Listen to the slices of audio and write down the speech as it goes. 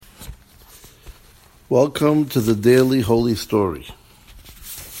Welcome to the Daily Holy Story.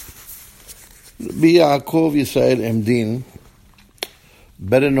 Rabbi Yaakov Yisrael Emdin,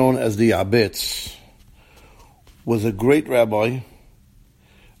 better known as the Yaavetz, was a great rabbi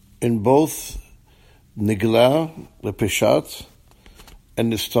in both Nigla, the Peshat,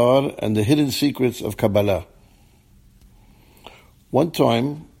 and the Star, and the hidden secrets of Kabbalah. One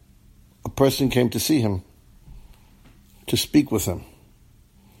time, a person came to see him, to speak with him.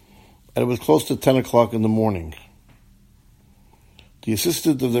 And it was close to 10 o'clock in the morning. The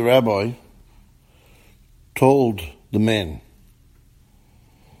assistant of the rabbi told the man,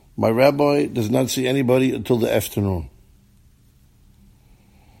 "My rabbi does not see anybody until the afternoon."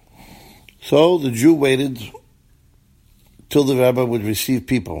 So the Jew waited till the rabbi would receive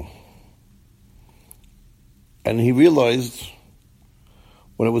people. And he realized,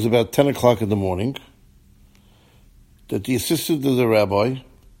 when it was about 10 o'clock in the morning, that the assistant of the rabbi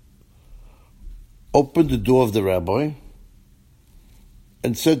opened the door of the rabbi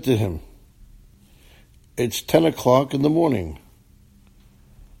and said to him, "It's 10 o'clock in the morning."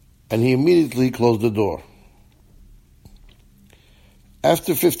 And he immediately closed the door.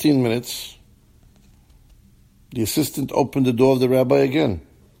 After 15 minutes, the assistant opened the door of the rabbi again.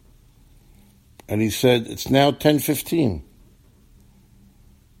 And he said, "It's now 10:15.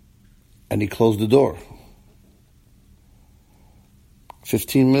 And he closed the door.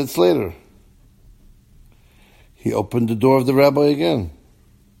 15 minutes later, he opened the door of the rabbi again.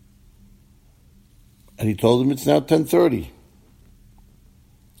 And he told him it's now 10:30.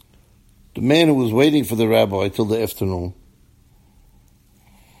 The man who was waiting for the rabbi till the afternoon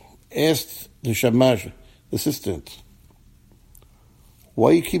asked the shamash, the assistant,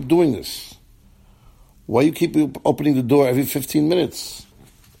 "Why you keep doing this? Why you keep opening the door every 15 minutes?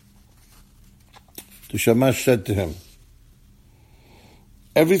 The shamash said to him,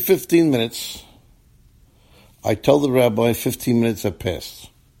 "Every 15 minutes, I tell the rabbi 15 minutes have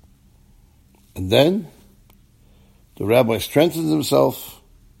passed. And then the rabbi strengthens himself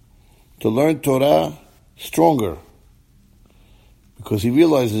to learn Torah stronger, because he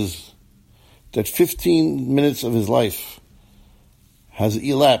realizes that 15 minutes of his life has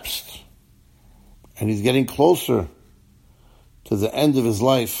elapsed, and he's getting closer to the end of his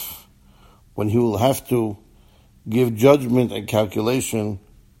life, when he will have to give judgment and calculation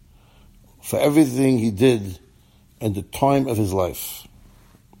for everything he did and the time of his life."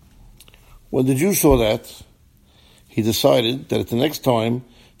 When the Jew saw that, he decided that at the next time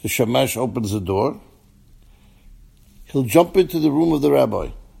the shamash opens the door, he'll jump into the room of the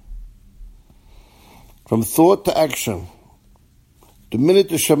rabbi. From thought to action, the minute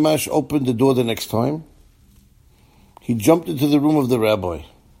the shamash opened the door the next time, he jumped into the room of the rabbi.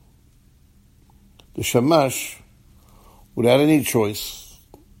 The shamash, without any choice,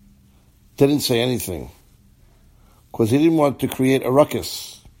 didn't say anything, because he didn't want to create a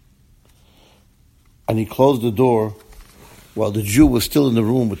ruckus. And he closed the door while the Jew was still in the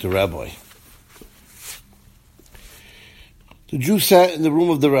room with the rabbi. The Jew sat in the room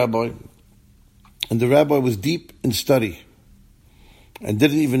of the rabbi, and the rabbi was deep in study and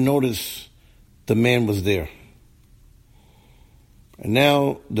didn't even notice the man was there. And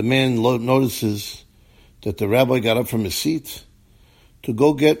now the man notices that the rabbi got up from his seat to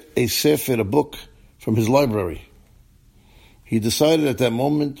go get a sefer, a book, from his library. He decided at that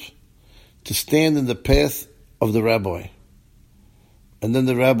moment to stand in the path of the rabbi. And then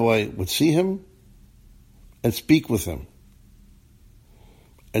the rabbi would see him and speak with him.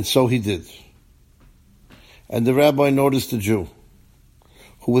 And so he did. And the rabbi noticed the Jew,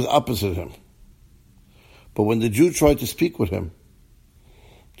 who was opposite him. But when the Jew tried to speak with him,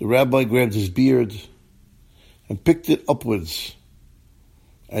 the rabbi grabbed his beard and picked it upwards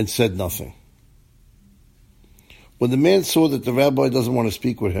and said nothing. When the man saw that the rabbi doesn't want to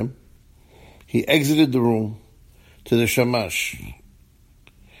speak with him, he exited the room to the shamash,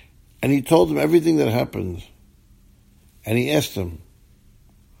 and he told him everything that happened. And he asked him,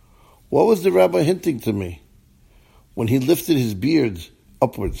 "What was the rabbi hinting to me when he lifted his beard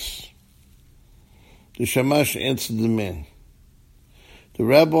upwards?" The shamash answered the man, "The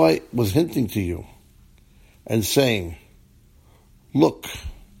rabbi was hinting to you and saying, 'Look,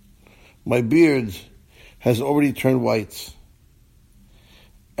 my beard has already turned white,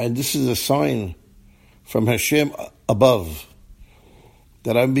 and this is a sign from Hashem above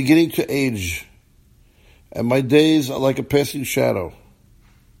that I'm beginning to age, and my days are like a passing shadow.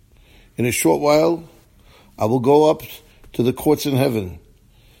 In a short while, I will go up to the courts in heaven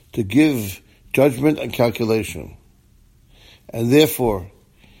to give judgment and calculation. And therefore,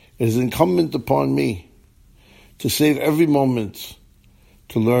 it is incumbent upon me to save every moment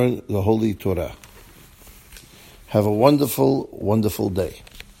to learn the Holy Torah.'" Have a wonderful, wonderful day.